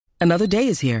Another day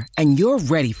is here, and you're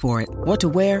ready for it. What to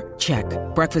wear? Check.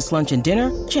 Breakfast, lunch, and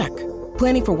dinner? Check.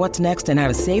 Planning for what's next and how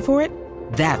to save for it?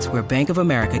 That's where Bank of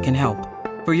America can help.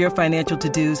 For your financial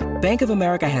to-dos, Bank of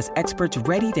America has experts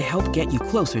ready to help get you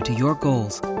closer to your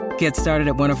goals. Get started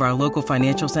at one of our local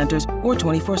financial centers or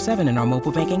 24/7 in our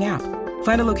mobile banking app.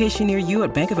 Find a location near you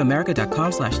at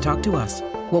bankofamerica.com/talktous.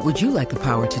 What would you like the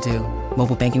power to do?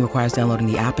 Mobile banking requires downloading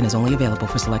the app and is only available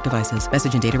for select devices.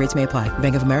 Message and data rates may apply.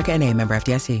 Bank of America N.A., member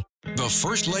FDIC. The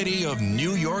First Lady of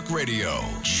New York Radio,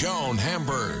 Joan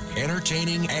Hamburg.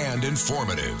 Entertaining and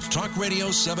informative. Talk Radio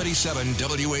 77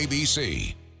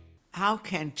 WABC. How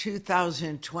can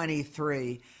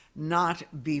 2023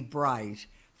 not be bright,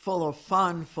 full of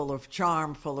fun, full of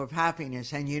charm, full of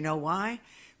happiness? And you know why?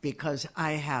 Because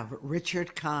I have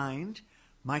Richard Kind,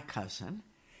 my cousin.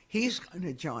 He's going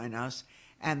to join us,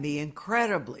 and the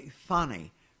incredibly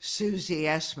funny Susie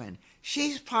Essman.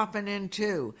 She's popping in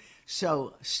too.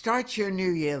 So start your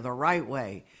new year the right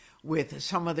way with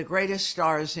some of the greatest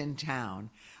stars in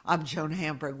town. I'm Joan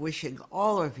Hamburg, wishing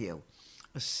all of you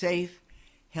a safe,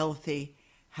 healthy,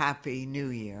 happy new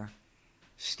year.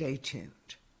 Stay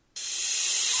tuned.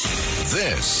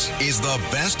 This is the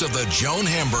best of the Joan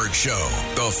Hamburg Show,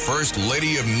 the First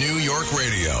Lady of New York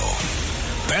Radio.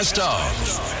 Best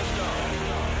of.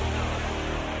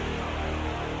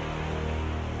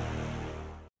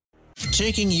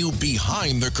 Taking you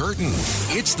behind the curtain.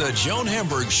 It's the Joan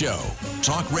Hamburg Show.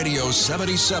 Talk Radio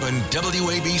 77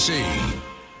 WABC.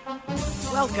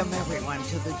 Welcome, everyone,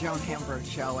 to the Joan Hamburg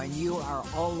Show. And you are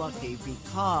all lucky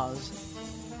because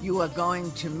you are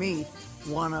going to meet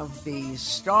one of the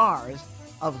stars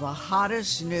of the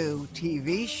hottest new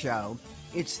TV show.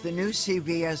 It's the new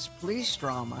CBS police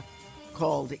drama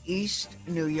called East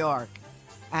New York.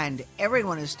 And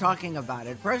everyone is talking about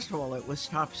it. First of all, it was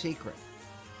top secret.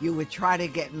 You would try to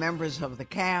get members of the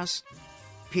cast,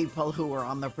 people who were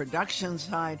on the production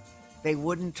side. They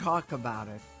wouldn't talk about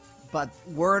it. But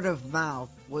word of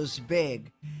mouth was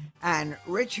big. And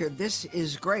Richard, this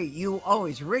is great.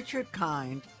 Richard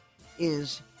Kind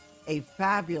is a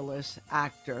fabulous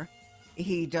actor.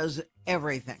 He does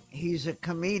everything. He's a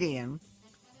comedian.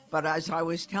 But as I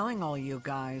was telling all you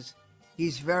guys,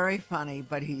 he's very funny,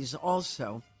 but he's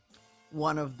also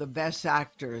one of the best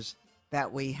actors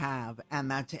that we have,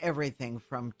 and that's everything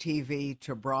from TV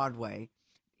to Broadway.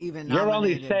 Even You're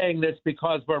nominated. only saying this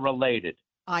because we're related.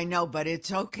 I know, but it's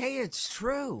okay. It's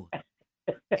true.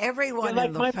 Everyone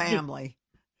in the family.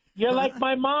 You're like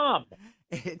my mom.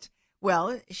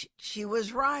 She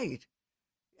was right.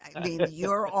 I mean,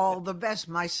 you're all the best.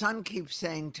 My son keeps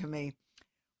saying to me,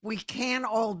 we can't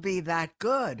all be that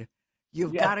good.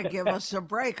 You've got to give us a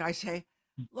break. I say,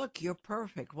 look, you're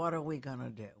perfect. What are we going to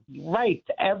do? Right.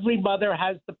 Every mother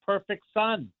has the perfect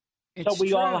son. So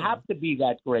we all have to be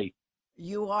that great.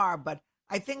 You are, but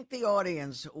I think the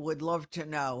audience would love to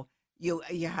know you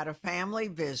had a family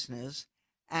business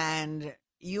and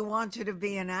you wanted to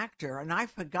be an actor. And I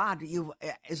forgot, you,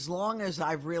 as long as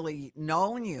I've really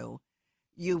known you,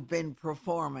 you've been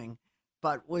performing.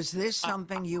 But was this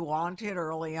something you wanted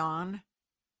early on?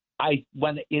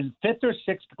 When in 5th or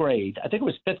 6th grade, I think it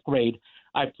was 5th grade,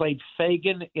 I played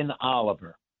Fagin in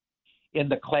Oliver in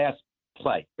the class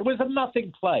play. It was a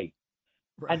nothing play.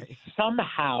 Right. And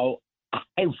somehow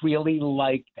I really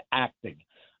liked acting.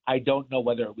 I don't know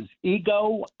whether it was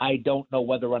ego. I don't know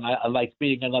whether I liked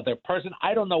being another person.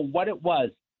 I don't know what it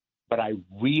was, but I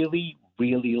really,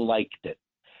 really liked it.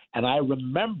 And I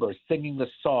remember singing the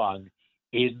song,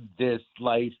 In This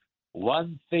Life,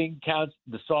 One Thing Counts,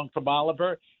 the song from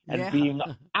Oliver, and being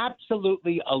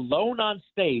absolutely alone on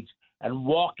stage and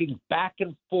walking back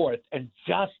and forth and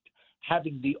just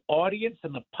having the audience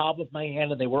in the palm of my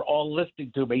hand, and they were all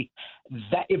listening to me.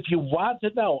 That, if you want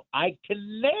to know, I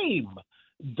can name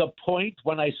the point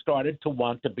when I started to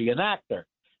want to be an actor.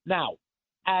 Now,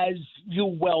 as you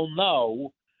well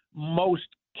know, most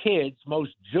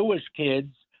Jewish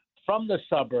kids from the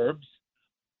suburbs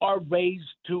are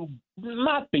raised to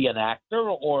not be an actor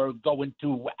or go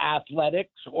into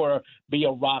athletics or be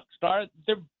a rock star.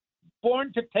 They're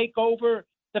born to take over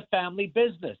the family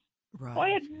business. Right. I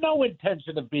had no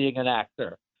intention of being an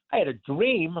actor. I had a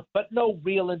dream, but no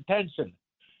real intention.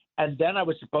 And then I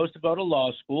was supposed to go to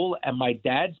law school, and my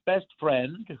dad's best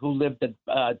friend, who lived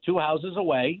at 2 houses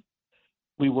away,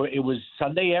 it was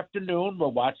Sunday afternoon, we're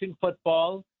watching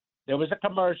football. There was a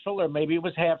commercial, or maybe it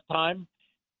was halftime.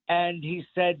 And he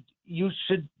said,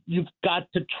 you've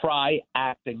got to try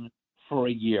acting for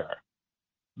a year,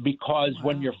 because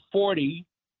when you're 40,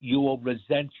 you will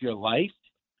resent your life.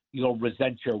 You'll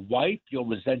resent your wife. You'll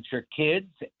resent your kids,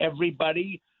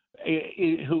 everybody.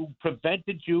 who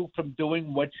prevented you from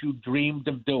doing what you dreamed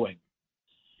of doing.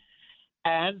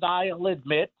 And I'll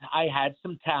admit I had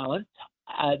some talent,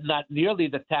 not nearly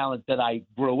the talent that I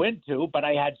grew into, but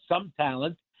I had some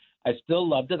talent. I still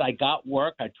loved it. I got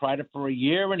work. I tried it for a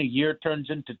year, and a year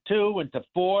turns into 2, into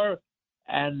 4,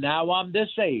 and now I'm this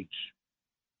age.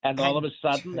 And all of a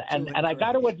sudden, and I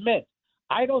got to admit,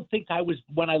 I don't think I was,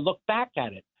 when I look back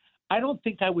at it, I don't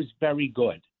think I was very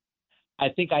good. I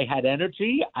think I had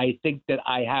energy. I think that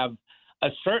I have a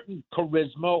certain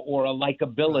charisma or a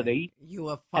likability. Right. You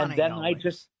were funny. And then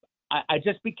always. I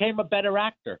just became a better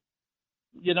actor.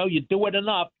 You know, you do it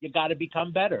enough, you got to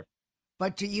become better.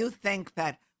 But do you think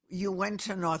that you went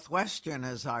to Northwestern,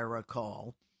 as I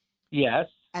recall? Yes.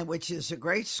 And which is a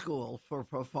great school for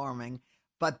performing.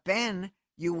 But then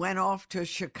you went off to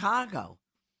Chicago.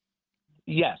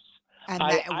 Yes. And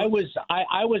I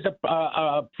was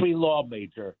a pre-law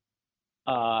major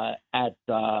at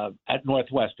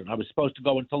Northwestern. I was supposed to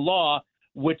go into law,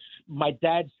 which my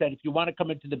dad said, if you want to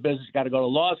come into the business, you got to go to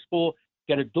law school,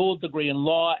 get a dual degree in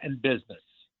law and business,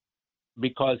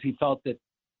 because he felt that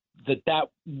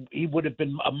he would have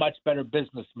been a much better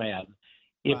businessman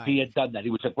if he had done that. He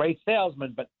was a great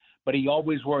salesman, but he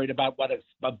always worried about what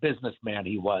a businessman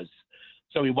he was.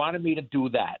 So he wanted me to do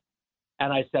that.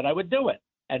 And I said I would do it.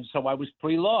 And so I was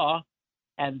pre-law.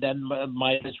 And then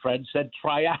his friend said,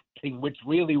 try acting, which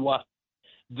really was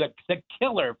the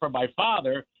killer for my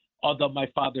father, although my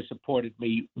father supported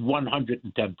me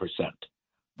 110%.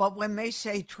 But when they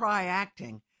say try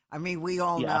acting, I mean, we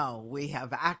all know we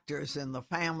have actors in the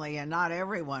family, and not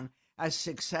everyone as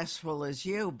successful as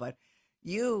you. But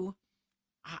you,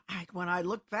 when I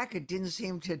look back, it didn't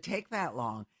seem to take that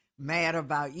long. Mad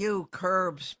About You,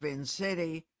 Curb, Spin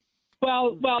City.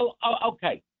 Well,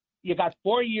 okay. You got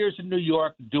 4 years in New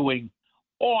York doing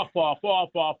off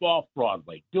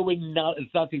Broadway, doing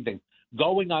nothing,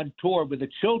 going on tour with a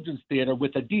children's theater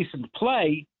with a decent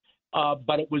play,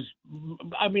 but it was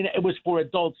for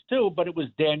adults too, but it was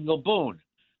Daniel Boone.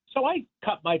 So I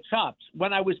cut my chops.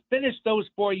 When I was finished those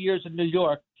 4 years in New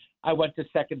York, I went to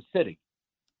Second City.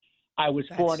 I was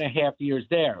 4.5 years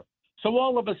there. So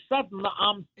all of a sudden,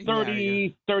 I'm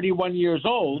 31 years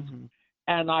old,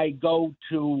 and I go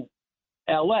to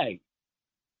L.A.,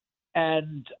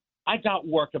 and I got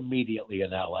work immediately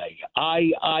in L.A.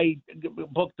 I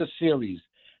booked a series.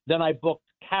 Then I booked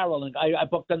Carolyn. I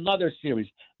booked another series.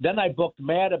 Then I booked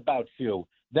Mad About You.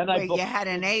 Then you had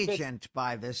an agent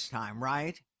by this time,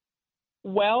 right?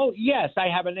 Well, yes, I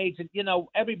have an agent. You know,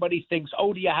 everybody thinks,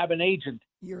 oh, do you have an agent?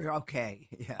 You're okay.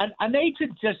 Yeah. An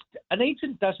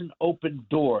agent doesn't open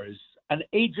doors. An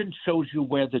agent shows you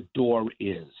where the door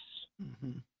is.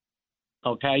 Mm-hmm.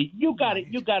 Okay, you got it.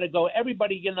 You got to go.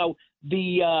 Everybody, you know,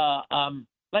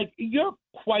 like you're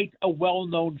quite a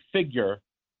well-known figure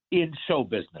in show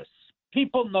business.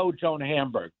 People know Joan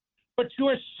Hamburg, but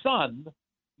your son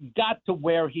got to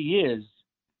where he is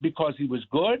because he was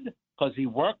good, because he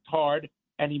worked hard,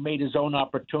 and he made his own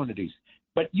opportunities.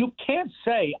 But you can't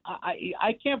say,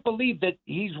 I can't believe that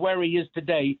he's where he is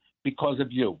today because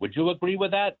of you. Would you agree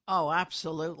with that? Oh,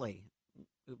 absolutely.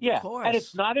 Yeah, of course. And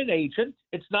it's not an agent.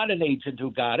 It's not an agent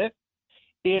who got it.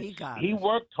 He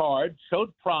worked hard,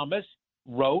 showed promise,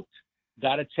 wrote,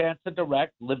 got a chance to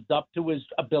direct, lived up to his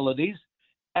abilities,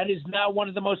 and is now one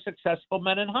of the most successful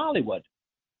men in Hollywood.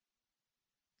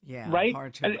 Yeah, right.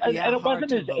 And it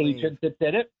wasn't his agent that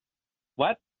did it.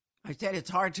 What? I said it's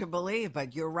hard to believe,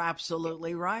 but you're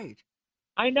absolutely right.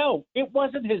 I know. It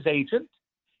wasn't his agent.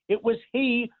 It was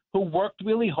he who worked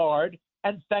really hard,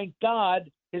 and thank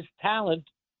God his talent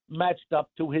matched up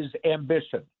to his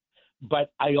ambition.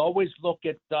 But I always look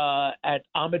at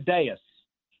Amadeus.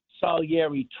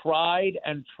 Salieri tried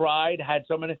and tried, had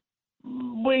so many.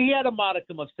 Well, he had a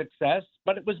modicum of success,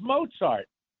 but it was Mozart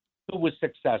who was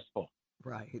successful.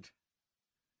 Right.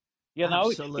 You know,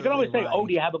 absolutely you can always say, right. oh,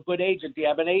 do you have a good agent? Do you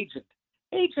have an agent?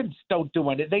 Agents don't do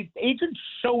anything. Agents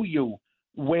show you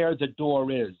where the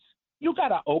door is. You got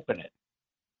to open it.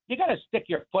 You got to stick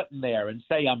your foot in there and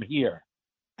say, I'm here.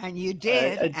 And you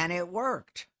did, and it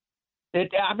worked.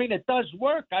 It does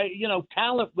work.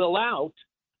 Talent will out,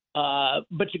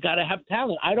 but you got to have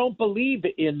talent. I don't believe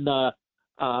in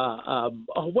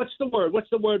what's the word? What's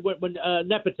the word when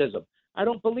nepotism? I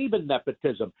don't believe in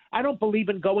nepotism. I don't believe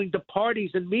in going to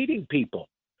parties and meeting people.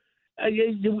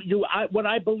 What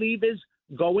I believe is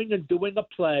going and doing a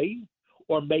play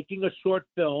or making a short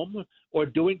film or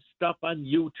doing stuff on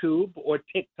YouTube or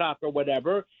TikTok or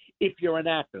whatever. If you're an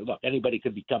actor, look, anybody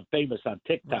can become famous on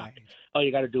TikTok. Right. All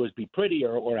you got to do is be pretty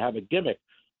or have a gimmick.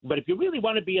 But if you really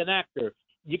want to be an actor,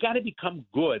 you got to become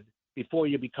good before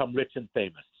you become rich and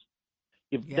famous.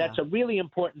 That's a really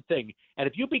important thing. And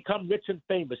if you become rich and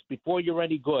famous before you're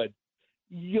any good,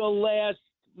 you'll last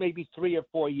maybe 3 or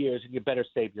 4 years, and you better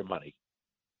save your money.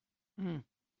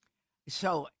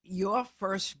 So your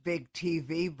first big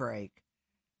TV break,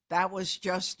 that was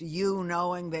just you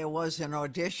knowing there was an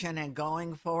audition and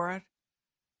going for it?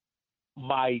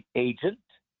 My agent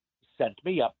sent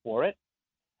me up for it,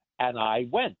 and I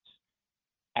went.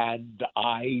 And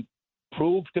I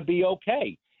proved to be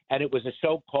okay. And it was a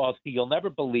show called, you'll never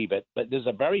believe it, but there's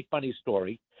a very funny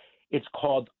story. It's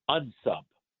called Unsub.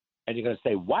 And you're going to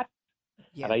say, what?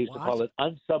 Yeah, and I used to call it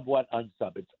Unsub what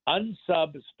Unsub. It's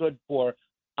Unsub stood for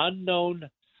Unknown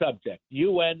Subject,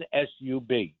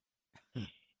 UNSUB.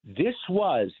 This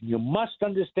was, you must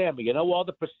understand me, all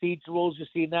the procedurals you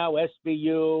see now,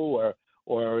 SVU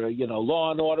or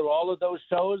Law and Order, all of those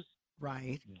shows?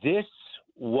 Right. This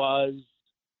was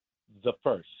the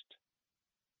first.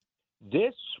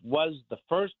 This was the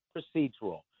first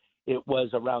procedural. It was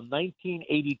around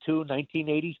 1982,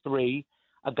 1983.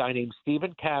 A guy named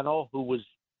Stephen Cannell, who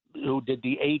did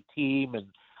the A-Team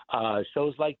and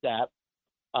shows like that.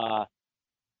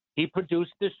 He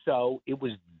produced this show. It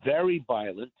was very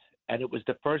violent, and it was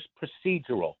the first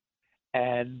procedural.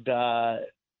 And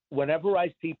whenever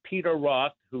I see Peter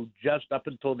Roth, who just up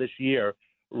until this year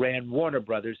ran Warner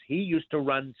Brothers, he used to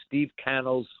run Steve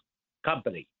Cannell's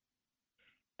company.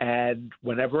 And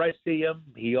whenever I see him,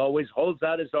 he always holds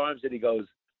out his arms and he goes,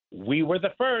 "We were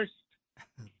the first."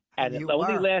 And it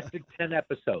only lasted 10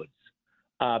 episodes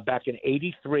back in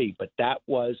 83. But that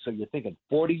was, so you're thinking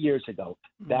 40 years ago,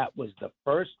 that was the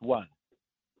first one,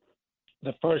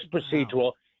 the first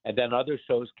procedural, and then other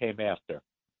shows came after.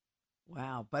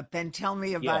 Wow. But then tell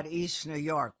me about East New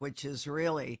York, which is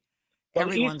really,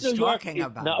 everyone's talking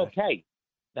about it. Okay.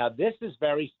 Now, this is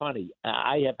very funny.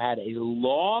 I have had a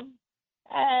long,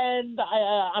 and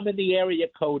I'm in the area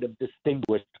code of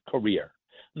distinguished career.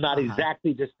 Not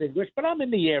exactly distinguished, but I'm in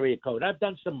the area code. I've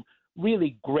done some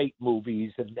really great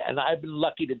movies, and I've been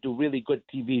lucky to do really good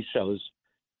TV shows.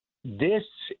 This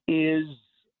is,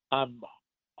 I'm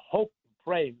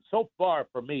praying, so far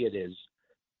for me it is,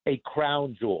 a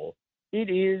crown jewel. It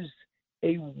is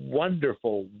a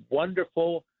wonderful,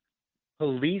 wonderful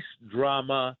police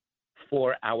drama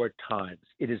for our times.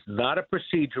 It is not a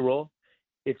procedural.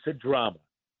 It's a drama.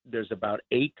 There's about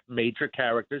 8 major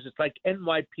characters. It's like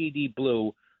NYPD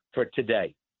Blue for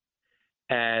today.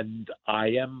 And I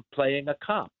am playing a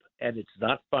cop, and it's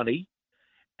not funny.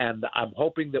 And I'm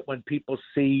hoping that when people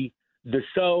see the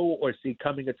show or see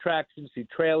coming attractions, see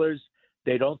trailers,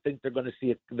 they don't think they're going to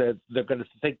see it. They're going to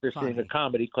think they're seeing a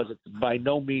comedy, because it's by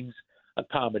no means a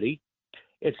comedy.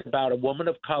 It's about a woman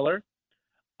of color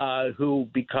who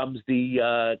becomes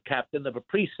the captain of a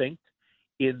precinct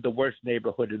in the worst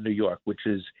neighborhood in New York, which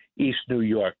is East New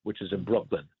York, which is in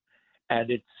Brooklyn. And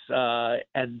it's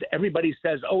and everybody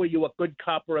says, "Oh, are you a good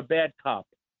cop or a bad cop?"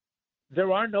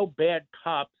 There are no bad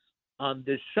cops on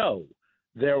this show.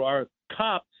 There are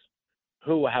cops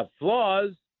who have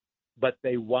flaws, but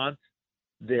they want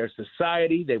their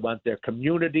society, they want their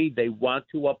community, they want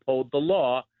to uphold the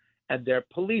law, and they're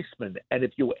policemen. And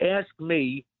if you ask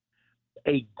me,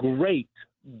 a great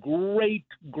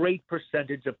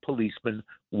percentage of policemen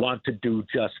want to do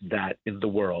just that in the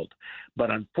world. But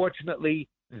unfortunately,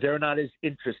 they're not as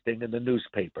interesting in the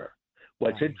newspaper.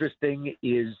 What's interesting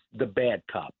is the bad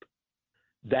cop.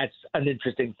 That's an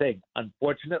interesting thing.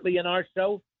 Unfortunately, in our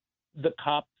show, the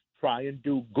cops try and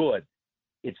do good.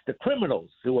 It's the criminals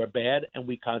who are bad, and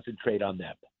we concentrate on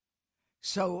them.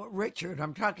 So, Richard,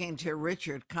 I'm talking to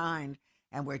Richard Kind,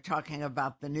 and we're talking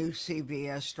about the new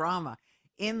CBS drama.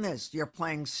 In this, you're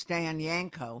playing Stan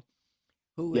Yanko,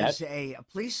 who is a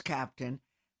police captain.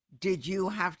 Did you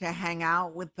have to hang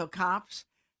out with the cops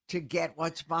to get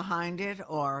what's behind it,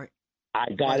 or? I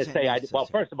got to say, well,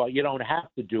 first of all, you don't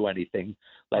have to do anything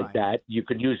like that. You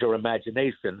can use your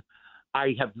imagination.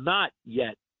 I have not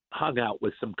yet hung out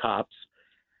with some cops.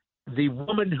 The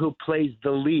woman who plays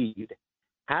the lead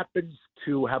happens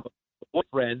to have a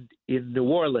boyfriend in New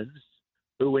Orleans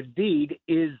who indeed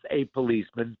is a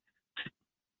policeman,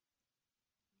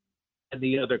 and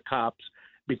the other cops,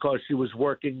 because she was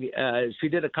working. She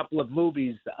did a couple of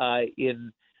movies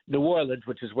in New Orleans,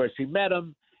 which is where she met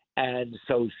him. And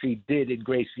so she did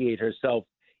ingratiate herself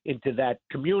into that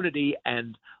community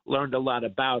and learned a lot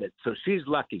about it. So she's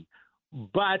lucky.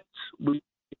 But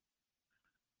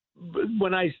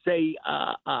when I say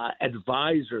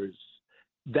advisors,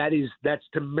 that's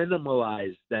to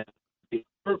minimalize that.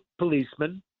 Her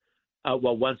policeman,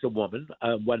 well, one's a woman,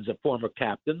 one's a former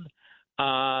captain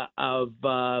of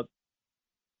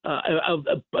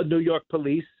New York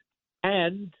police,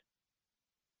 and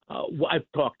I've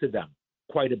talked to them.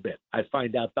 quite a bit. I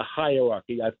find out the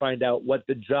hierarchy. I find out what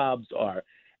the jobs are.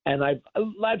 And I've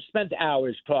spent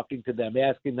hours talking to them,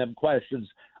 asking them questions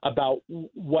about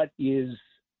what is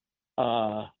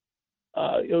what's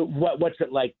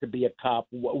it like to be a cop?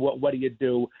 What do you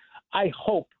do? I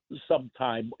hope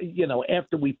sometime,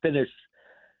 after we finish,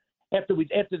 after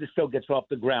the show gets off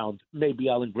the ground, maybe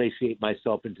I'll ingratiate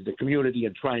myself into the community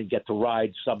and try and get to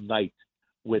ride some night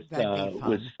with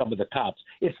some of the cops.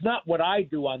 It's not what I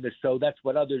do on the show; that's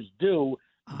what others do.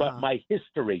 But my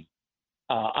history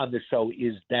on the show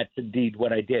is that's indeed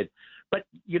what I did. But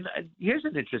here's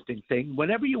an interesting thing: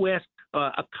 whenever you ask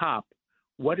a cop,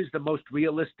 what is the most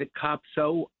realistic cop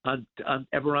show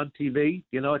ever on TV?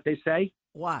 You know what they say?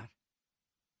 What?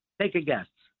 Take a guess.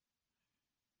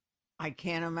 I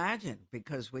can't imagine,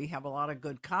 because we have a lot of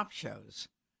good cop shows.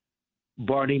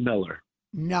 Barney Miller.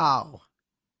 No,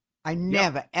 I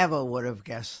never, ever would have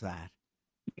guessed that.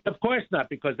 Of course not,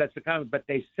 because that's the comment. But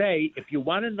they say if you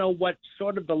want to know what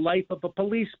sort of the life of a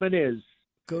policeman is,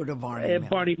 go to Barney Miller.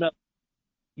 Barney Miller.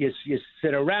 You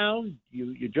sit around,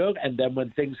 you joke, and then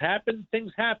when things happen,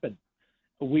 things happen.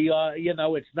 We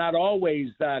it's not always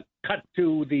cut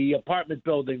to the apartment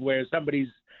building where somebody's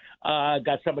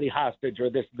got somebody hostage or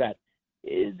this and that.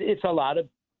 It's a lot of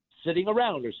sitting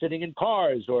around or sitting in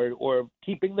cars or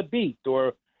keeping the beat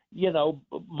or,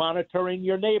 monitoring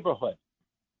your neighborhood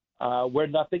where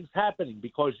nothing's happening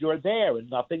because you're there and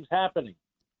nothing's happening.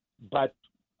 But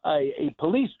a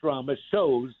police drama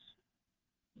shows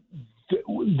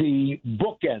the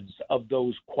bookends of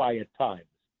those quiet times.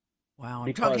 Wow,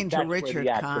 I'm talking to Richard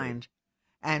Kind,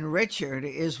 and Richard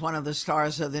is one of the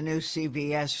stars of the new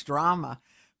CBS drama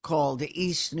called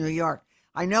East New York.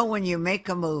 I know when you make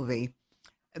a movie,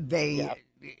 the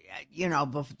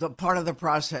part of the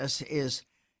process is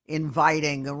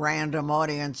inviting random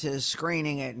audiences,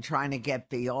 screening it, and trying to get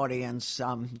the audience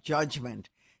judgment.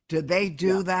 Do they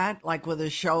do that, like with a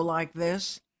show like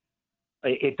this?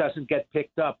 It doesn't get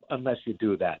picked up unless you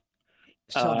do that.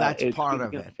 So that's part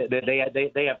of it.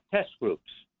 They have test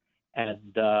groups, and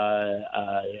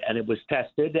it was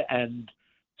tested, and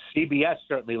CBS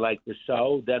certainly liked the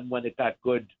show. Then when it got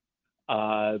good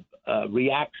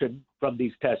reaction from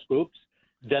these test groups,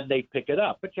 then they pick it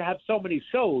up. But you have so many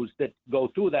shows that go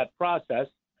through that process.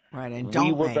 Right, and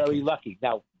we were very lucky.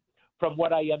 Now, from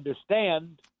what I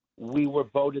understand, we were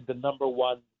voted the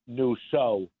 #1 new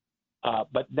show,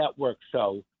 but network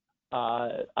show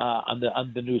on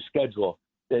the new schedule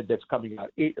that's coming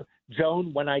out.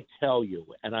 Joan, when I tell you,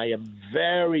 and I am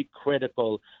very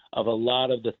critical of a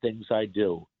lot of the things I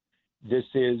do, this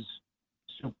is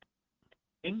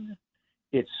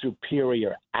it's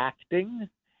superior acting.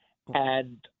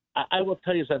 And I will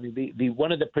tell you something. The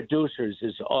one of the producers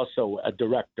is also a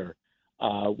director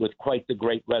with quite the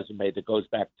great resume that goes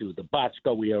back to the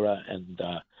Bochco era and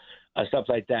stuff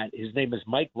like that. His name is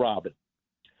Mike Robin.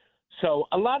 So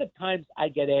a lot of times I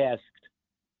get asked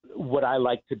what I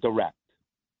like to direct.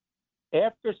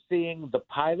 After seeing the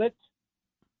pilot,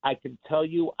 I can tell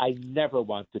you I never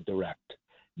want to direct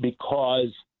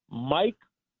because Mike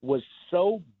was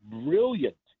so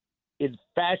brilliant in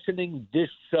fashioning this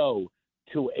show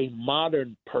to a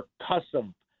modern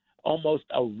percussive, almost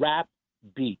a rap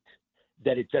beat,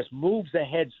 that it just moves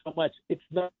ahead so much. It's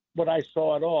not what I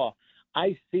saw at all.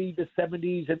 I see the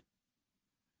 70s and,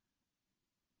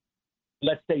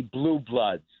 let's say, Blue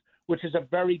Bloods, which is a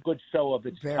very good show of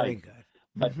its type. Very good.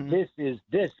 But this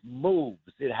moves.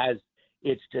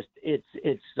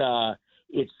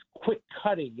 It's quick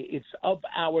cutting. It's of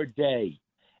our day.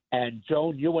 And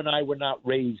Joan, you and I were not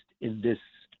raised in this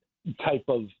type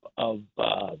of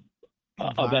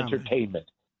entertainment.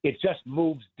 It just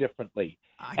moves differently.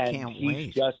 I can't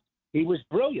wait. He was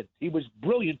brilliant. He was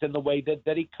brilliant in the way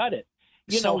that he cut it.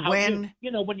 When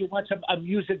you watch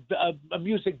a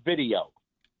music video,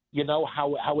 you know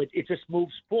how it just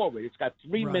moves forward. It's got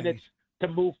 3 minutes to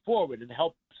move forward and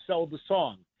help sell the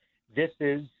song. This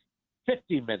is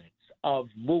 50 minutes of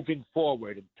moving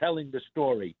forward and telling the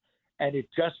story. And it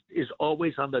just is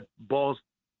always on the balls.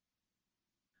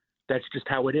 That's just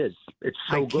how it is. It's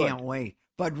so good. I can't wait.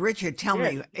 But Richard, tell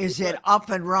me, is it up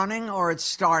and running or it's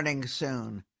starting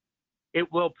soon?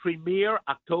 It will premiere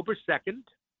October 2nd.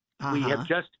 We have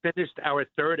just finished our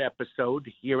 3rd episode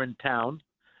here in town.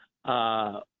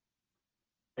 Either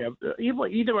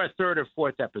our 3rd or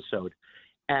 4th episode.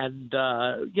 And,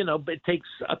 it takes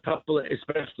a couple,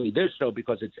 especially this show,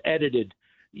 because it's edited,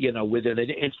 within an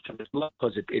instrument,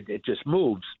 because it just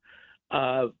moves.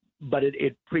 But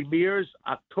it premieres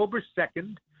October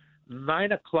 2nd,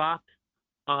 9 o'clock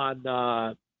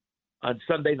on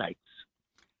Sunday nights.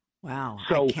 Wow.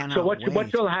 So what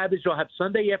you'll have is you'll have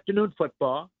Sunday afternoon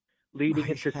football. leading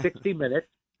into 60 minutes,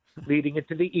 leading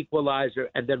into the equalizer,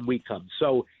 and then we come.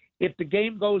 So if the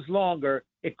game goes longer,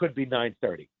 it could be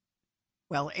 9:30.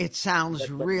 Well, it sounds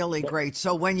really great.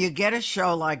 So when you get a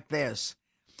show like this,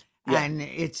 and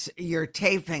you're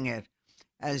taping it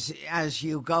as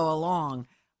you go along,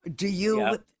 do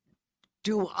you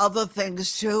do other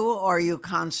things too, or you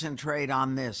concentrate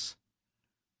on this?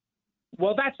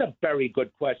 Well, that's a very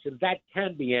good question. That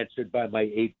can be answered by my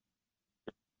agent.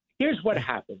 Here's what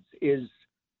happens is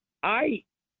I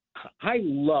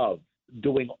love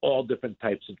doing all different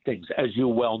types of things, as you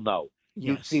well know.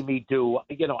 You see me do,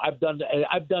 I've done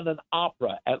an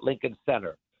opera at Lincoln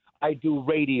Center. I do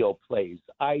radio plays.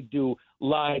 I do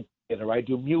live theater. I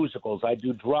do musicals. I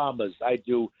do dramas. I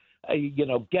do,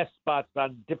 guest spots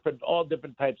on all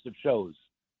different types of shows.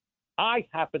 I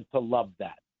happen to love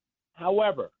that.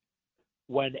 However,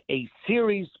 when a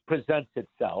series presents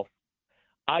itself,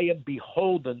 I am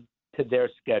beholden to their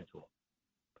schedule.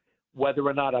 Whether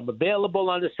or not I'm available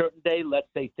on a certain day, let's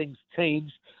say things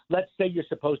change. Let's say you're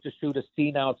supposed to shoot a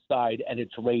scene outside and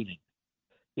it's raining.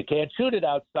 You can't shoot it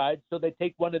outside, so they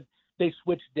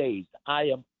switch days. I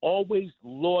am always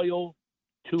loyal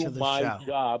to my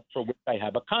job for which I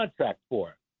have a contract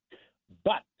for.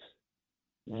 But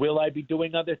will I be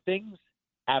doing other things?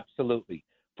 Absolutely.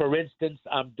 For instance,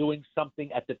 I'm doing something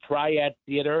at the Triad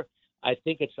Theater. I'm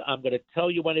going to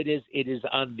tell you when it is. It is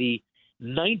on the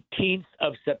 19th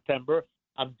of September.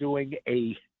 I'm doing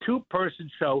a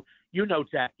 2-person show. You know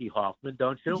Jackie Hoffman,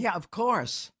 don't you? Yeah, of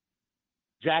course.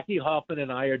 Jackie Hoffman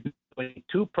and I are doing a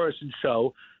 2-person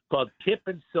show called Kip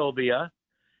and Sylvia.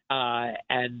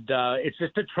 And it's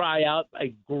just a tryout.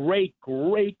 A great,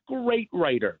 great, great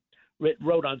writer.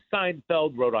 Wrote on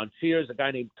Seinfeld, wrote on Cheers. A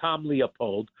guy named Tom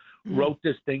Leopold wrote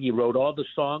this thing. He wrote all the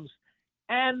songs.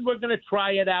 And we're going to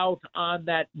try it out on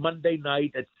that Monday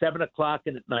night at 7 o'clock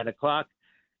and at 9 o'clock.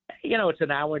 It's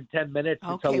an hour and 10 minutes.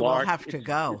 Okay, it's a lark. we'll have to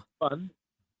go. It's fun.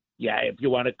 Yeah, if you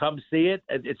want to come see it,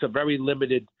 it's a very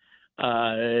limited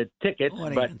ticket.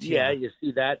 But, you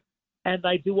see that. And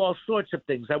I do all sorts of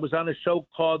things. I was on a show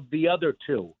called The Other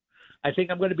Two. I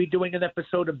think I'm going to be doing an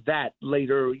episode of that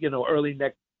later, early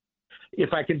next.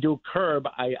 If I can do Curb,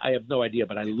 I have no idea,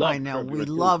 but I love. I know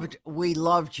Curb we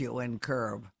loved you in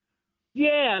Curb.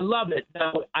 Yeah, I love it.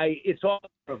 Now, it's all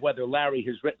of whether Larry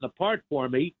has written a part for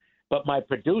me, but my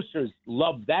producers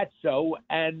love that show,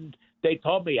 and they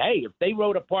told me, hey, if they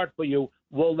wrote a part for you,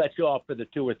 we'll let you off for the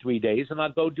 2 or 3 days, and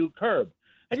I'll go do Curb.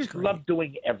 I just love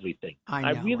doing everything. I know.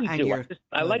 I really do.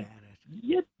 I like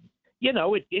it.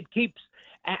 It keeps,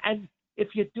 and if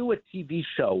you do a TV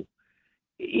show,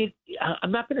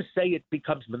 I'm not going to say it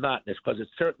becomes monotonous, because it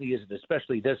certainly isn't,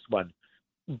 especially this one,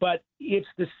 but it's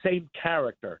the same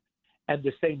character and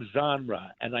the same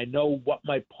genre, and I know what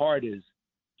my part is.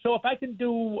 So if I can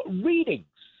do readings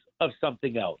of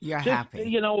something else, you're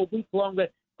happy. A week longer,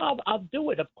 I'll do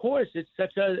it. Of course, it's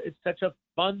such a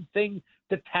fun thing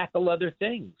to tackle other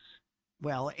things.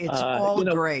 Well, it's all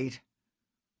great.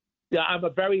 Yeah, I'm a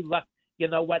very lucky. You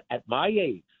know what? At my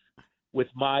age, with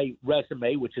my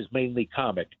resume, which is mainly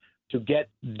comic, to get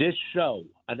this show,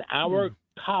 an hour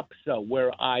cop show,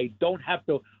 where I don't have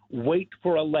to wait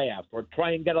for a laugh or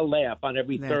try and get a laugh on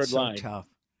every third line. Tough.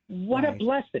 What a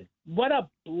blessing. What a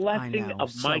blessing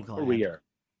of my career.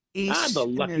 I'm the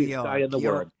luckiest guy in the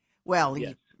world. Well,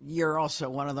 you're also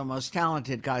one of the most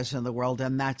talented guys in the world,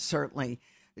 and that certainly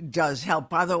does help.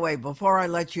 By the way, before I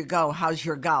let you go, how's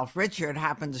your golf? Richard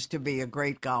happens to be a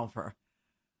great golfer.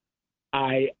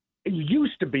 I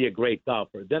used to be a great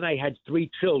golfer. Then I had 3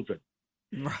 children.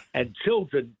 And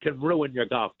children can ruin your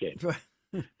golf game.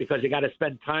 Because you got to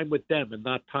spend time with them and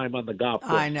not time on the golf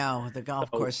course. I know. The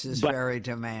golf course is very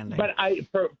demanding. But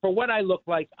for what I look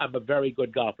like, I'm a very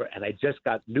good golfer. And I just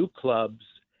got new clubs,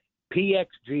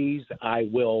 PXGs. I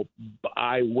will,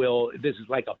 this is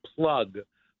like a plug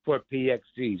for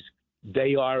PXGs.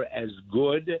 They are as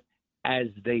good as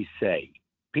they say.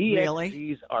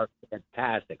 PXGs are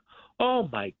fantastic. Oh,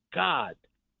 my God.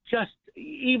 Just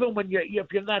even when if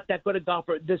you're not that good a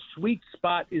golfer, the sweet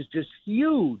spot is just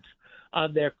huge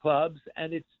on their clubs,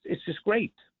 and it's just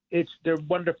great. They're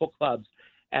wonderful clubs,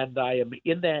 and I am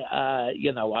in there. I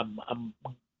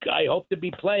hope to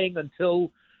be playing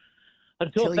until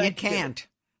you can't.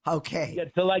 Okay.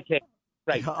 Until I can't.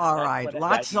 Right. All right.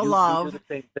 Lots of love.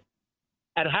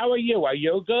 And how are you? Are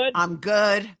you good? I'm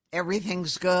good.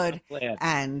 Everything's good.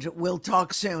 And we'll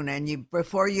talk soon. And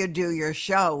before you do your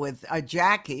show with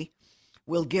Jackie,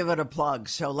 we'll give it a plug.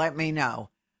 So let me know.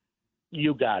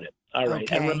 You got it. All right.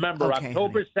 Okay. And remember,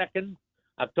 October 2nd,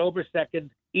 2nd,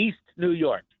 East New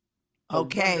York.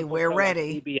 Okay, we're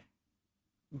ready.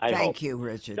 Thank you,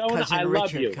 Richard. Joan, Cousin I love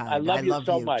Richard you. Kind. I love you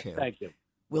so you much. too. Thank you.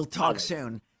 We'll talk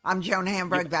soon. I'm Joan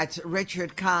Hamburg. That's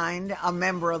Richard Kind, a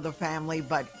member of the family,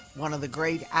 but one of the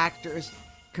great actors,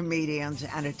 comedians,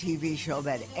 and a TV show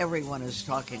that everyone is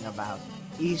talking about,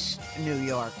 East New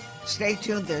York. Stay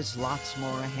tuned. There's lots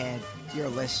more ahead. You're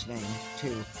listening to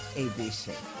ABC.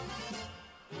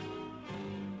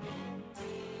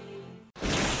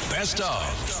 Best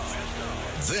of.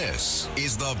 This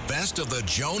is the Best of the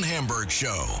Joan Hamburg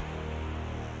Show.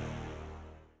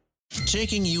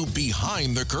 Taking you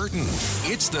behind the curtain.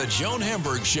 It's the Joan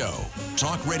Hamburg Show.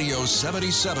 Talk Radio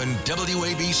 77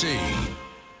 WABC.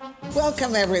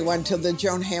 Welcome, everyone, to the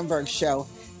Joan Hamburg Show.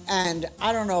 And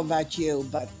I don't know about you,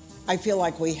 but I feel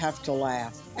like we have to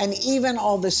laugh. And even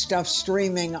all the stuff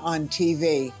streaming on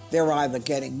TV, they're either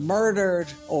getting murdered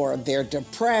or they're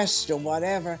depressed or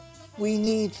whatever. We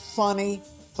need funny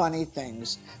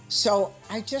things. So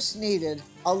I just needed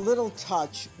a little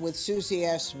touch with Susie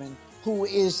Essman, who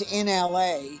is in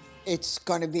LA. It's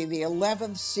going to be the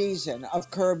 11th season of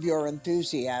Curb Your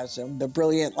Enthusiasm, the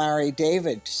brilliant Larry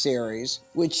David series,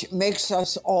 which makes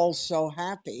us all so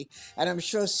happy. And I'm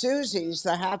sure Susie's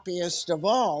the happiest of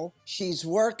all. She's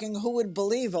working, who would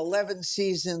believe, 11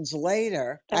 seasons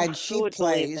later. And she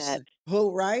plays,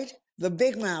 who, right? The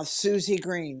big mouth, Susie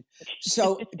Green.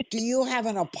 So do you have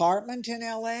an apartment in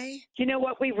LA? You know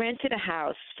what? We rented a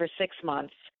house for 6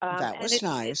 months. That was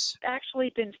nice. It's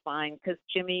actually been fine because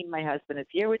Jimmy, my husband, is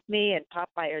here with me, and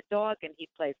Popeye, our dog, and he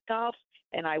plays golf,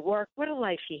 and I work. What a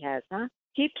life he has, huh?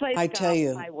 He plays golf, tell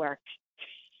you, I work.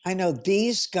 I know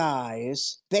these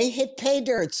guys, they hit pay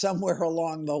dirt somewhere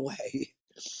along the way.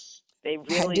 They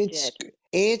really did.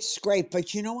 It's great,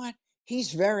 but you know what?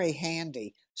 He's very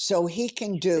handy, so he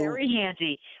can do... Very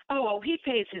handy. Oh, he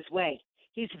pays his way.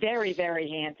 He's very, very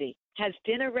handy. Has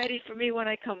dinner ready for me when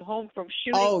I come home from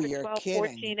shooting for 12,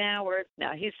 14 hours.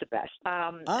 No, he's the best.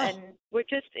 And we're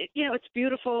just, it's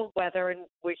beautiful weather and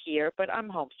we're here, but I'm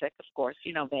homesick, of course.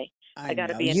 You know me. I got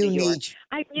to be in New York.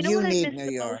 You know what I missed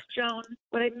the most, Joan?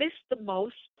 What I missed the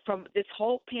most from this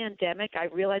whole pandemic, I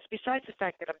realized, besides the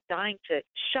fact that I'm dying to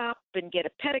shop and get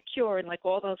a pedicure and like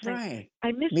all those things,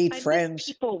 I miss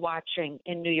people watching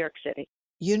in New York City.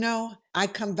 You know, I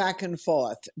come back and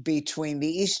forth between the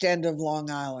East End of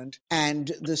Long Island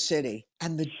and the city.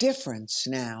 And the difference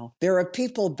now, there are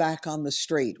people back on the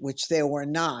street, which there were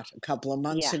not a couple of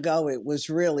months ago. It was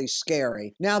really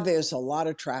scary. Now there's a lot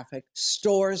of traffic.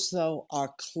 Stores, though,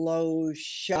 are closed,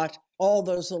 shut. All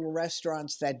those little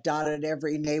restaurants that dotted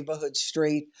every neighborhood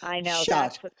street. I know, shut.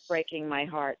 That's what's breaking my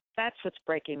heart. That's what's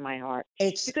breaking my heart.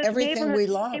 It's because everything we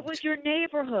loved. It was your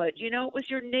neighborhood, it was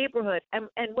your neighborhood. And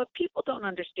what people don't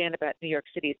understand about New York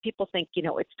City is people think,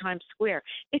 it's Times Square.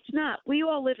 It's not. We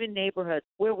all live in neighborhoods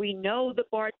where we know the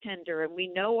bartender and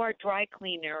we know our dry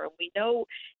cleaner and we know,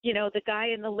 the guy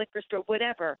in the liquor store,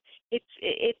 whatever.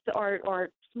 It's our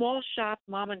small shop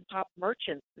mom and pop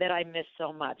merchants that I miss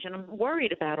so much. And I'm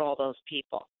worried about all those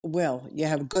people. Well, you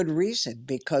have good reason,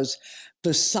 because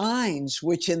the signs,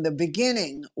 which in the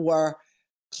beginning were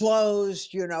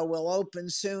closed, will open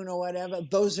soon or whatever,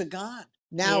 those are gone.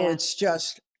 Now it's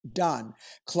just done,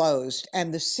 closed.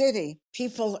 And the city,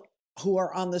 people who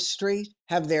are on the street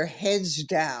have their heads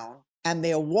down and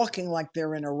they're walking like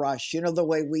they're in a rush. The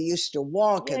way we used to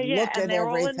walk and look at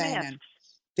everything. And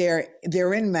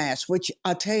they're in masks, which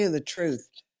I'll tell you the truth.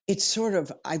 It's sort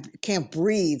of, I can't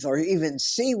breathe or even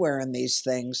see wearing these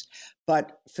things,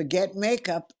 but forget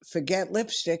makeup, forget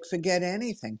lipstick, forget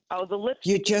anything. Oh, the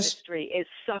lipstick industry is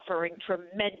suffering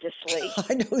tremendously.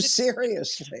 I know,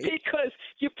 seriously. Because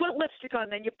you put lipstick on,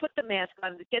 then you put the mask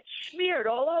on, it gets smeared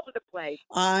all over the place.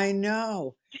 I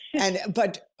know.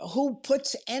 But who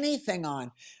puts anything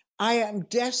on? I am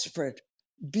desperate.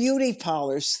 Beauty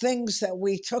parlors, things that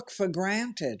we took for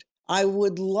granted. I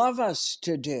would love us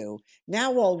to do.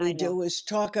 Now all we do is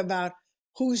talk about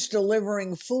who's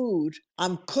delivering food.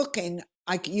 I'm cooking.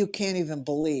 You can't even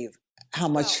believe how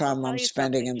much time I'm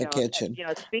spending in the kitchen.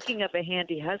 Speaking of a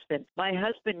handy husband, my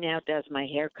husband now does my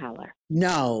hair color.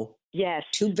 No. Yes.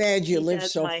 Too bad you live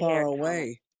so far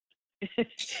away.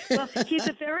 Well, he's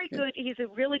a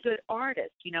really good artist,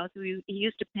 so he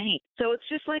used to paint. So it's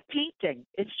just like painting.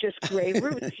 It's just gray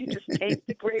roots. You just paint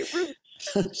the gray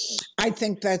roots. I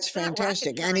think that's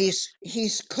fantastic. And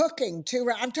he's cooking too.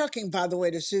 I'm talking, by the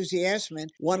way, to Susie Essman,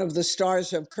 one of the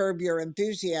stars of Curb Your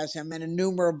Enthusiasm and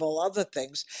innumerable other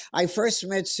things. I first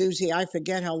met Susie, I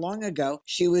forget how long ago.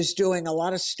 She was doing a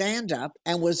lot of stand-up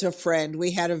and was a friend.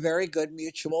 We had a very good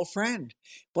mutual friend.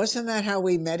 Wasn't that how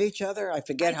we met each other? I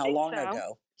forget how long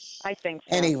ago. I think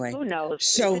so. Anyway. Who knows?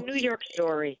 So, it's a New York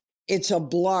story. It's a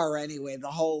blur anyway.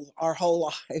 Our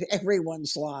whole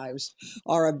everyone's lives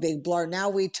are a big blur. Now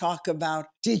we talk about,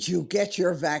 did you get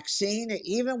your vaccine?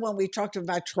 Even when we talked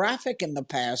about traffic in the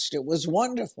past, it was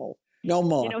wonderful. No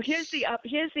more. Here's the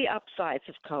upsides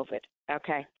of COVID.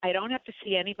 Okay, I don't have to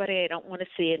see anybody I don't want to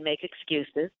see and make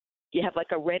excuses. You have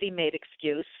like a ready-made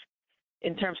excuse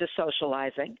in terms of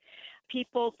socializing.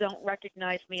 People don't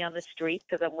recognize me on the street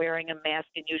because I'm wearing a mask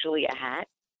and usually a hat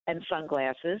and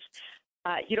sunglasses.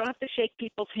 You don't have to shake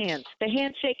people's hands. The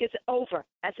handshake is over.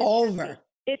 As it over. Should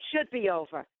be. It should be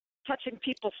over. Touching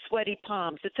people's sweaty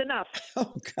palms. It's enough.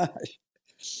 Oh,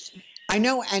 gosh. I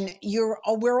know. And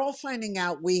we're all finding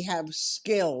out we have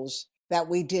skills that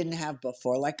we didn't have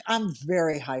before. Like, I'm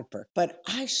very hyper, but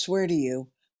I swear to you,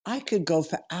 I could go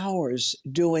for hours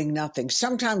doing nothing.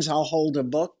 Sometimes I'll hold a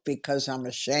book because I'm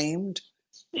ashamed.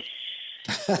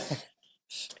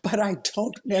 But I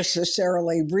don't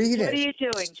necessarily read it. What are you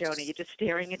doing, Joni? You just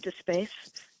staring into space?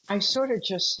 I sort of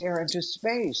just stare into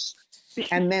space.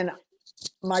 And then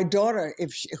my daughter,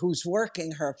 who's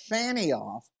working her fanny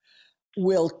off,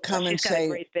 will come and say, she's got a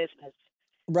great business.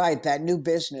 Right, that new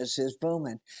business is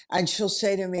booming. And she'll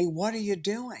say to me, what are you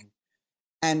doing?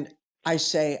 And I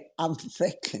say, I'm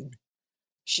thinking.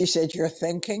 She said, you're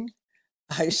thinking?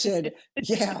 I said,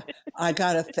 yeah, I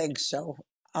got to think so.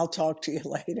 I'll talk to you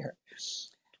later.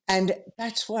 And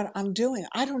that's what I'm doing.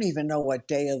 I don't even know what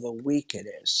day of the week it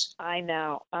is. I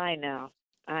know. And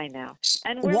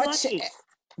we're lucky.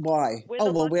 Why?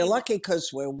 We're lucky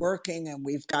because we're working and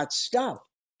we've got stuff.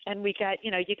 And we got,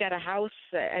 you got a house.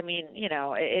 I mean,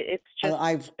 it's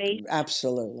just space.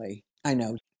 Absolutely. I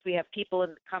know. We have people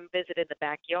come visit in the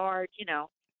backyard,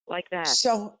 like that.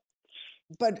 So,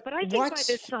 but I think by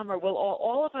this summer, we'll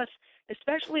all of us,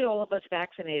 especially all of us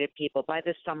vaccinated people, by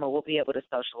this summer, we'll be able to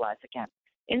socialize again.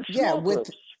 In small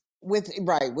groups.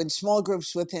 with small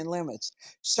groups within limits.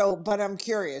 So, but I'm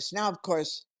curious now. Of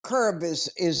course, Curb is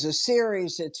a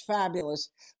series. It's fabulous,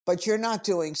 but you're not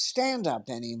doing stand up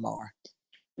anymore.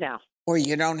 No, or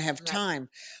you don't have time.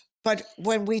 But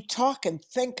when we talk and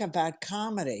think about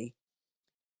comedy,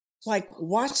 like,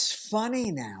 what's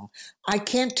funny now? I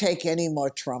can't take any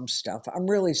more Trump stuff. I'm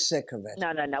really sick of it.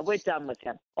 No. We're done with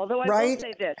him. Although I will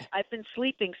say this, I've been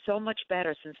sleeping so much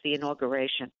better since the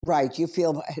inauguration. Right. You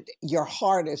feel your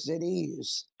heart is at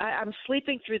ease. I'm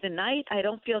sleeping through the night. I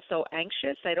don't feel so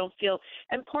anxious. I don't feel,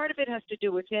 and part of it has to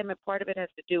do with him, and part of it has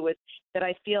to do with that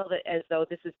I feel that as though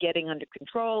this is getting under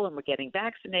control and we're getting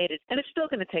vaccinated. And it's still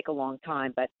going to take a long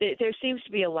time, but there seems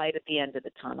to be a light at the end of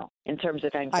the tunnel in terms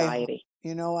of anxiety.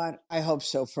 You know what? I hope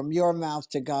so. From your mouth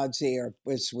to God's ear,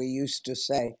 as we used to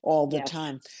say all the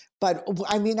time. But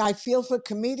I mean, I feel for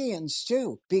comedians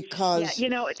too, because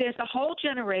there's a whole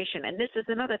generation, and this is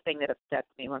another thing that upsets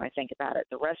me when I think about it,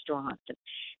 the restaurants. And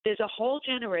there's a whole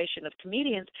generation of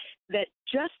comedians that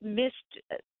just missed,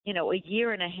 a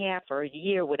year and a half or a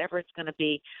year, whatever it's going to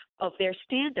be, of their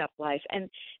stand-up life. And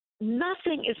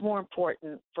nothing is more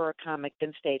important for a comic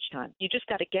than stage time. You just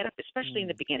got to get up, especially in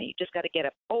the beginning. You just got to get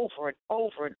up over and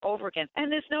over and over again.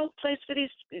 And there's no place for these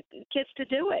kids to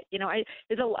do it.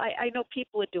 I know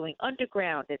people are doing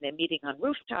underground and they're meeting on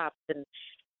rooftops,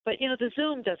 but the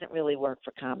Zoom doesn't really work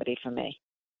for comedy for me.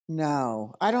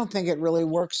 No, I don't think it really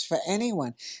works for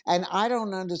anyone. And I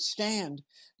don't understand.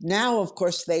 Now, of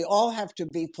course, they all have to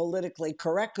be politically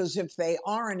correct, because if they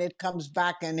aren't, it comes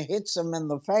back and hits them in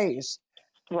the face.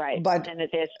 Right. But, and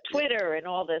there's Twitter and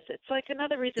all this. It's like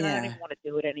another reason I don't even want to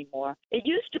do it anymore. It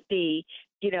used to be,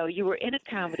 you were in a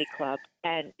comedy club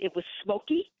and it was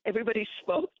smoky. Everybody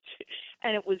smoked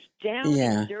and it was down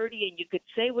and dirty and you could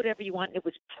say whatever you want. And it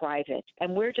was private.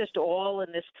 And we're just all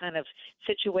in this kind of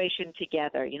situation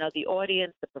together, the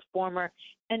audience, the performer.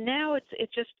 And now it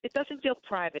doesn't feel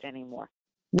private anymore.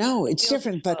 No, it's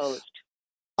different. Exposed.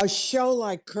 But a show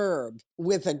like Curb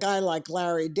with a guy like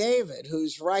Larry David,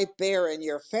 who's right there in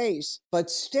your face, but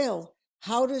still,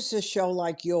 how does a show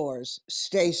like yours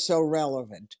stay so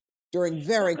relevant during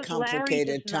very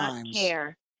complicated times?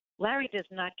 Larry does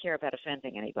not care about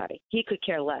offending anybody. He could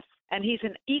care less. And he's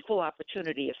an equal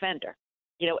opportunity offender.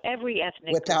 Every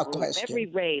ethnic group, every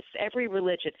race, every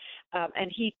religion.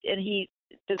 And he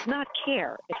does not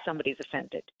care if somebody's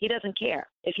offended. He doesn't care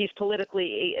if he's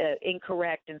politically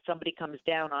incorrect and somebody comes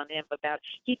down on him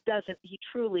he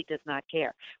truly does not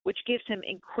care, which gives him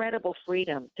incredible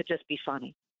freedom to just be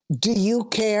funny. Do you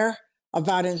care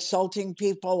about insulting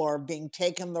people or being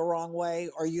taken the wrong way,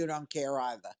 or you don't care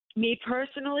either? Me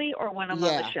personally, or when I'm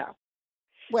on the show?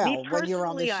 Well, when you're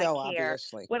on the show,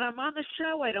 obviously. When I'm on the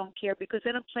show, I don't care because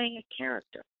then I'm playing a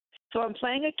character. So I'm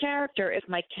playing a character. If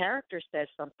my character says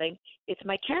something, it's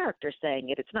my character saying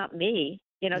it. It's not me.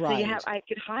 So I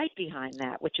could hide behind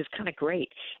that, which is kind of great.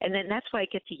 And then that's why I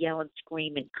get to yell and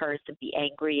scream and curse and be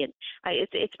angry. And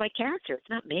it's my character. It's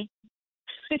not me.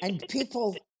 And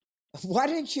people, why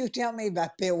didn't you tell me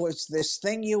about there was this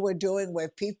thing you were doing where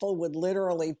people would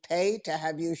literally pay to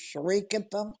have you shriek at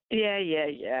them?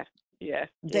 Yeah.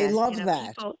 They love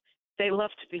that. They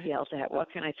love to be yelled at.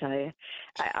 What can I tell you?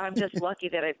 I'm just lucky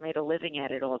that I've made a living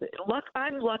at it all.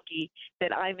 I'm lucky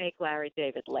that I make Larry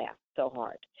David laugh so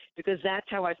hard because that's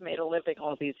how I've made a living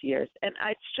all these years. And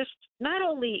it's just, not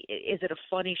only is it a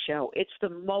funny show, it's the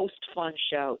most fun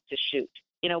show to shoot.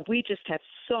 We just have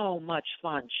so much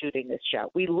fun shooting this show.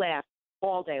 We laugh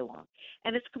all day long.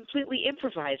 And it's completely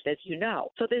improvised, as you know.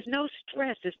 So there's no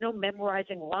stress. There's no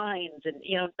memorizing lines and,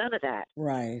 none of that.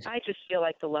 Right. I just feel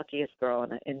like the luckiest girl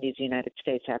in these United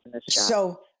States having this job.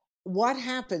 So what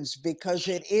happens, because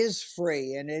it is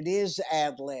free and it is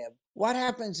ad lib, what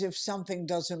happens if something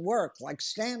doesn't work, like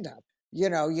stand-up?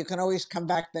 You can always come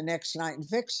back the next night and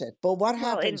fix it. But what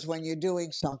happens when you're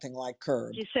doing something like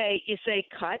Curb? You say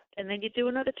cut, and then you do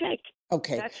another take.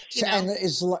 Okay. And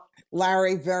is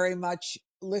Larry very much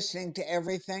listening to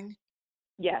everything?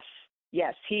 Yes.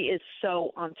 He is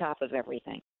so on top of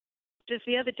everything. Just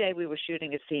the other day we were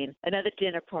shooting a scene, another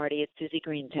dinner party at Susie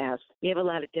Green's house. We have a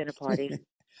lot of dinner parties.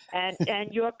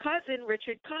 and your cousin,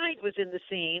 Richard Kind, was in the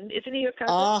scene. Isn't he your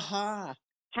cousin? Uh-huh.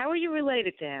 How are you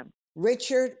related to him?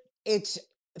 Richard, it's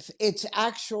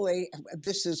actually,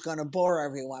 this is going to bore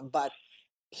everyone, but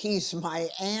he's my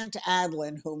Aunt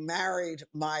Adeline, who married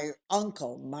my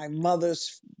uncle, my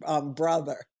mother's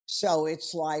brother. So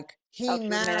it's like he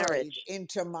married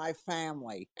into my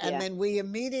family. And then we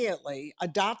immediately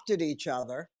adopted each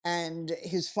other. And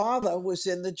his father was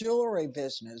in the jewelry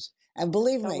business. And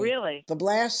believe me, really? The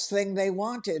last thing they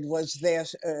wanted was their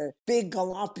big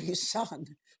galopi son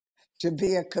to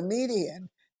be a comedian.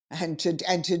 And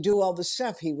to do all the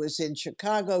stuff. He was in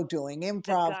Chicago doing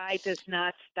improv. The guy does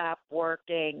not stop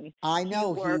working. I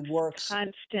know he works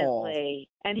constantly,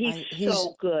 and he's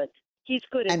so good. He's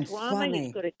good at drama. Funny.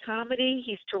 He's good at comedy.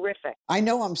 He's terrific. I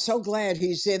know. I'm so glad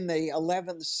he's in the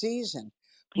 11th season,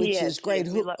 which is great.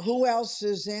 Who else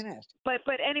is in it? But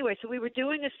anyway, so we were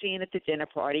doing a scene at the dinner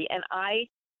party, and I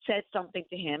said something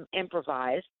to him,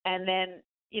 improvised, and then.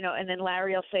 And then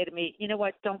Larry will say to me, you know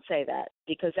what, don't say that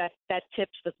because that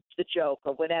tips the joke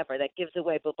or whatever. That gives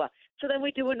away, blah, blah. So then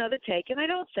we do another take, and I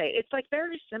don't say it. It's like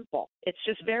very simple. It's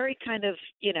just very kind of,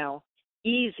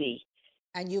 easy.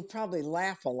 And you probably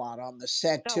laugh a lot on the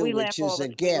set, too, which is a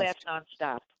gift.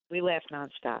 We laugh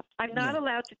nonstop. I'm not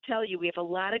allowed to tell you. We have a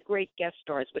lot of great guest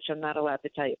stars, which I'm not allowed to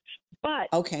tell you. But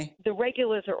the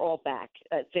regulars are all back.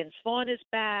 Vince Vaughn is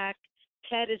back.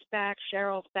 Ted is back.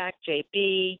 Cheryl's back.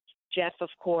 JB. Jeff, of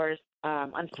course.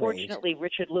 Unfortunately,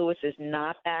 Richard Lewis is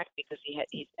not back because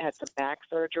he's had some back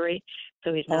surgery,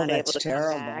 so he's not able to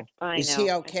come back. I know. Is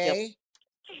he okay?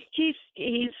 He's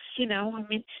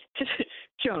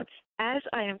Joan, as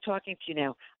I am talking to you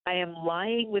now, I am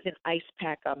lying with an ice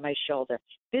pack on my shoulder.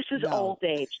 This is old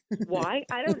age. Why?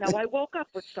 I don't know. I woke up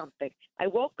with something. I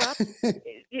woke up.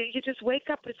 You just wake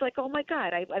up. It's like, oh, my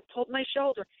God, I pulled my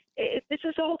shoulder. This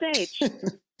is old age.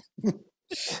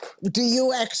 Do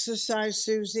you exercise,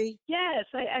 Susie? Yes,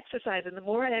 I exercise. And the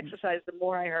more I exercise, the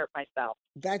more I hurt myself.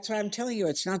 That's why I'm telling you,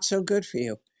 it's not so good for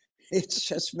you. It's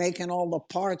just making all the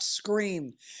parts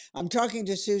scream. I'm talking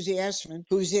to Susie Essman,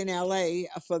 who's in L.A.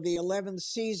 for the 11th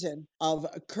season of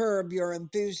Curb Your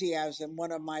Enthusiasm,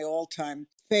 one of my all-time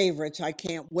favorites. I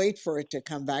can't wait for it to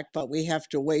come back, but we have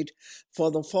to wait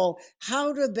for the fall.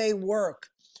 How do they work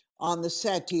on the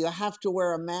set? Do you have to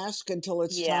wear a mask until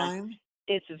it's time?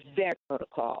 It's very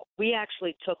protocol. We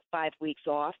actually took 5 weeks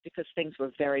off because things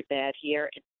were very bad here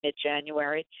in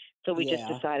mid-January. So we just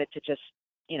decided to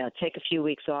take a few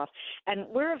weeks off. And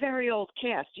we're a very old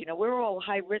cast. We're all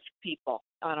high-risk people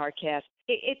on our cast.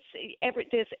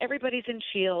 Everybody's in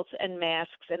shields and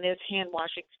masks, and there's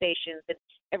hand-washing stations, and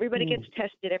everybody gets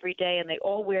tested every day, and they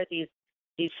all wear these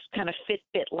kind of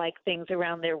Fitbit-like things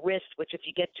around their wrist, which if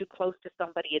you get too close to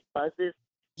somebody, it buzzes.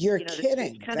 You're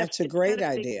kidding. That's a great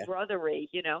idea. Big brothery,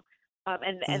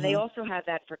 and they also have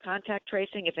that for contact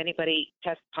tracing. If anybody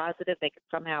tests positive, they can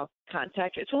somehow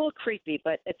contact you. It's a little creepy,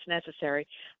 but it's necessary.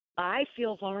 I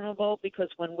feel vulnerable because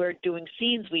when we're doing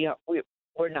scenes,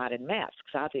 we're not in masks,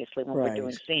 obviously, when we're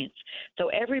doing scenes. So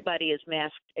everybody is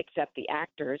masked except the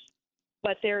actors.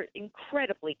 But they're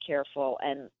incredibly careful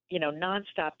and,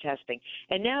 nonstop testing.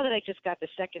 And now that I just got the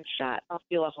second shot, I'll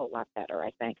feel a whole lot better,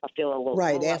 I think. I'll feel a little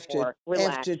more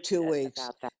relaxed after 2 weeks.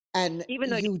 About that. And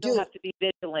even though you still have to be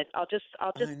vigilant, I'll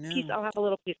have a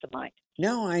little peace of mind.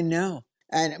 No, I know.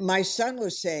 And my son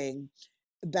was saying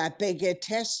that they get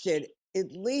tested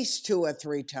at least 2 or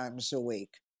 3 times a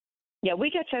week. Yeah, we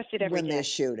get tested every day. When they're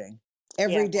shooting.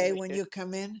 Every day when you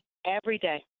come in? Every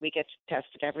day. We get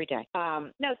tested every day.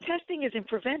 Now, testing isn't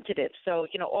preventative. So,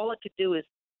 all it could do is,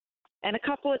 and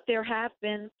there have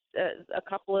been a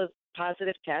couple of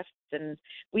positive tests, and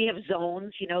we have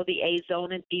zones, the A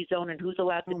zone and B zone, and who's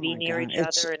allowed to be near each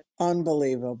other. And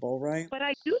unbelievable, right? But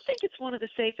I do think it's one of the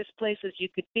safest places you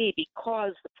could be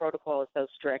because the protocol is so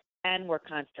strict and we're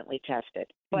constantly tested.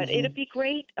 But it'd be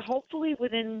great. Hopefully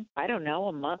within, I don't know,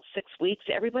 a month, 6 weeks,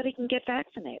 everybody can get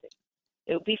vaccinated.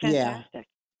 It would be fantastic. Yeah.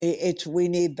 We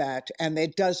need that, and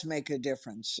it does make a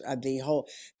difference. The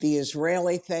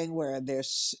Israeli thing, where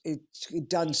it's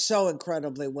done so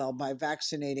incredibly well by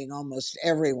vaccinating almost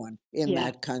everyone in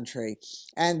that country,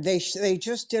 and they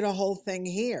just did a whole thing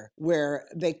here where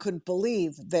they couldn't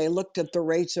believe. They looked at the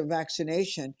rates of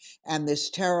vaccination and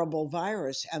this terrible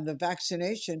virus, and the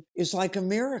vaccination is like a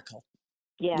miracle.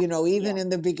 Yeah, even in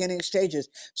the beginning stages.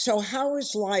 So, how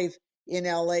is life in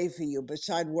LA for you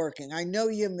beside working? I know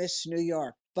you miss New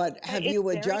York. But have you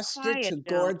adjusted to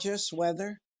gorgeous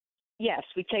weather? Yes,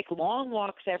 we take long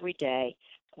walks every day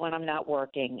when I'm not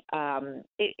working.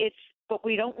 But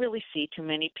we don't really see too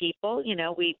many people.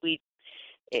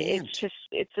 It's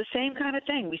the same kind of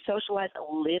thing. We socialize a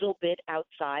little bit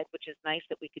outside, which is nice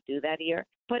that we could do that here.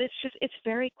 But it's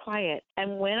very quiet.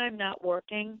 And when I'm not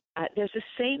working, there's a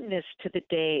sameness to the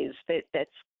days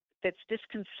that's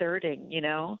disconcerting.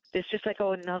 There's just like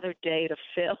another day to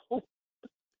fill.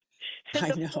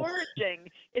 And the foraging.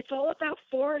 It's all about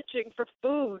foraging for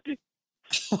food.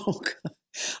 Oh, God.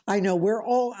 I know. We're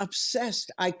all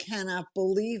obsessed. I cannot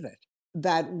believe it.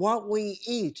 That what we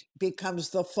eat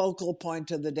becomes the focal point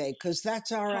of the day, because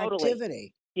that's our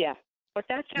activity. Yeah. But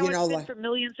that's how it's been for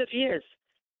millions of years.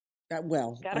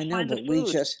 Well, I know, but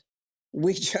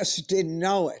we just didn't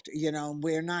know it.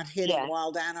 We're not hitting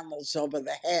wild animals over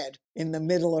the head in the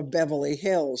middle of Beverly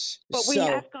Hills. But we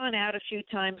have gone out a few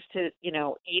times to,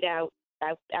 eat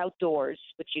outdoors,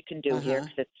 which you can do here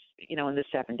because it's, in the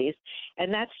 70s.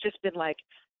 And that's just been like,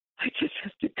 I just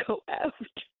have to go out.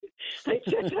 I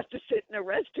just have to sit in a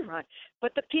restaurant.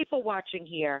 But the people watching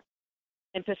here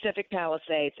in Pacific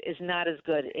Palisades is not as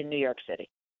good in New York City.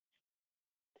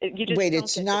 Wait,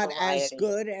 it's not as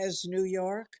good as New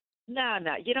York? No,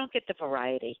 you don't get the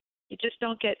variety. You just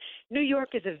don't get. New York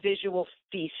is a visual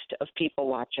feast of people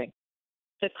watching.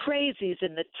 The crazies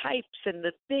and the types and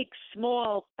the big,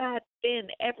 small, fat, thin,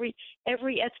 every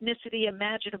ethnicity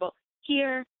imaginable.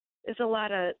 Here, there's a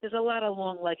lot of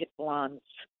long-legged blondes.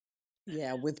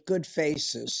 Yeah, with good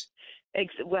faces.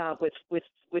 Well,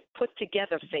 with put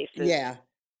together faces. Yeah,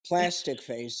 plastic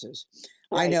faces.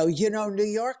 Right. I know. New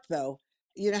York, though.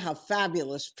 You know how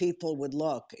fabulous people would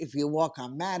look if you walk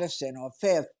on Madison or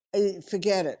Fifth.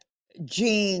 Forget it.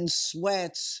 Jeans,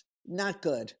 sweats, not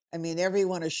good. I mean,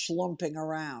 everyone is schlumping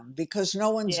around because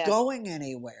no one's going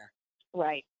anywhere.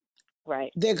 Right.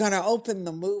 They're going to open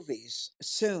the movies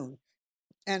soon.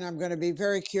 And I'm going to be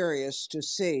very curious to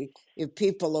see if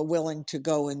people are willing to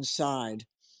go inside.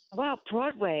 Wow,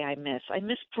 Broadway I miss. I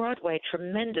miss Broadway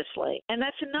tremendously. And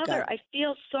that's another. I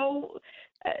feel so,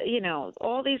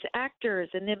 all these actors,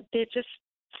 and it's just,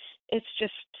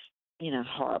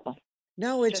 horrible.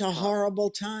 No, it's a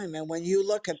horrible time. And when you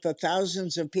look at the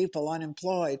thousands of people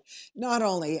unemployed, not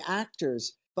only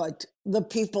actors, but the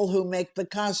people who make the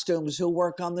costumes, who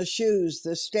work on the shoes,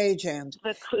 the stagehands,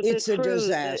 it's a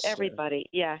disaster. Everybody,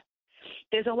 yeah.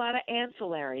 There's a lot of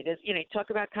ancillary. There's, you talk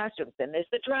about costumes. Then there's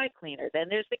the dry cleaner. Then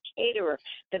there's the caterer.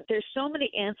 Then there's so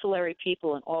many ancillary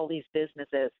people in all these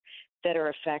businesses that are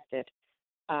affected.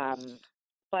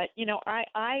 But,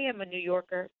 I am a New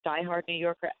Yorker, diehard New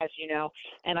Yorker, as you know,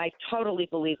 and I totally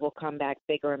believe we'll come back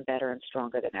bigger and better and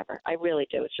stronger than ever. I really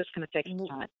do. It's just going to take some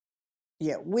time.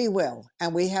 Yeah, we will.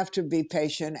 And we have to be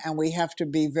patient, and we have to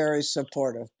be very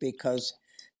supportive because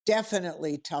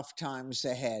definitely tough times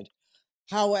ahead.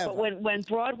 However, but when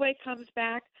Broadway comes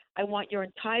back, I want your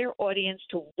entire audience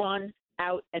to run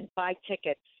out and buy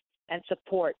tickets and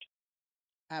support.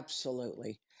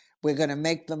 Absolutely. We're going to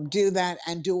make them do that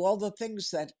and do all the things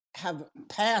that have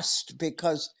passed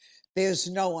because there's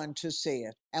no one to see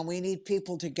it. And we need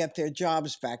people to get their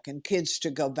jobs back and kids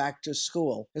to go back to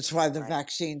school. That's why the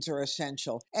vaccines are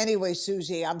essential. Anyway,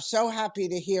 Susie, I'm so happy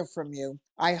to hear from you.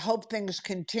 I hope things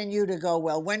continue to go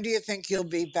well. When do you think you'll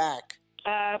be back?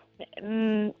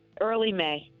 Early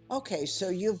May. Okay, so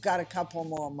you've got a couple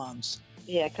more months.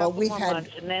 Yeah, a couple more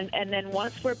months. And then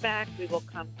once we're back, we will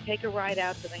come take a ride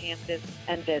out to the Hamptons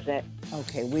and visit.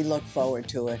 Okay, we look forward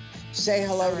to it. Say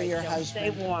hello to your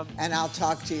husband. Stay warm. And I'll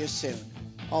talk to you soon.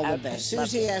 All the best.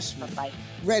 Susie Essman. Bye-bye.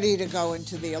 ready to go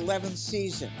into the 11th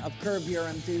season of Curb Your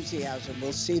Enthusiasm.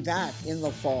 We'll see that in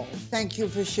the fall. Thank you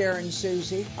for sharing,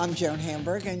 Susie. I'm Joan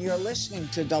Hamburg, and you're listening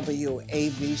to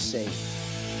WABC.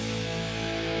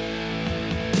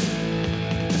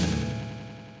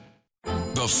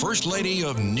 The First Lady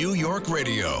of New York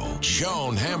Radio,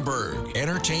 Joan Hamburg.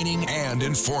 Entertaining and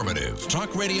informative.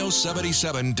 Talk Radio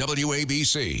 77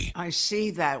 WABC. I see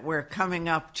that we're coming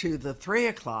up to the 3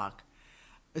 o'clock.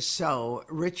 So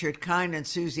Richard Kind and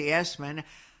Susie Essman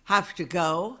have to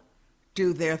go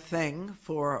do their thing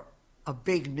for a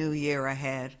big new year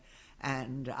ahead.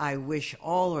 And I wish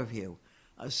all of you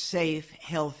a safe,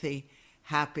 healthy,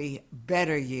 happy,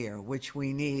 better year, which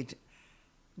we need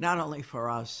not only for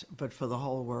us, but for the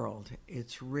whole world.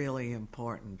 It's really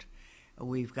important.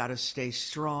 We've got to stay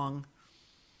strong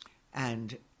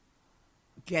and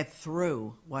get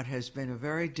through what has been a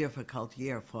very difficult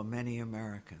year for many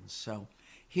Americans. So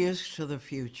here's to the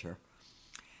future.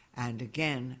 And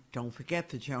again, don't forget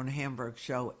the Joan Hamburg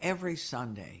Show every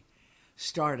Sunday,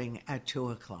 starting at 2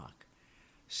 o'clock.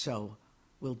 So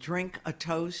we'll drink a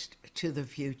toast to the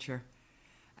future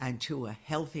and to a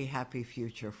healthy, happy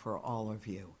future for all of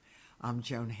you. I'm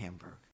Joan Hamburg.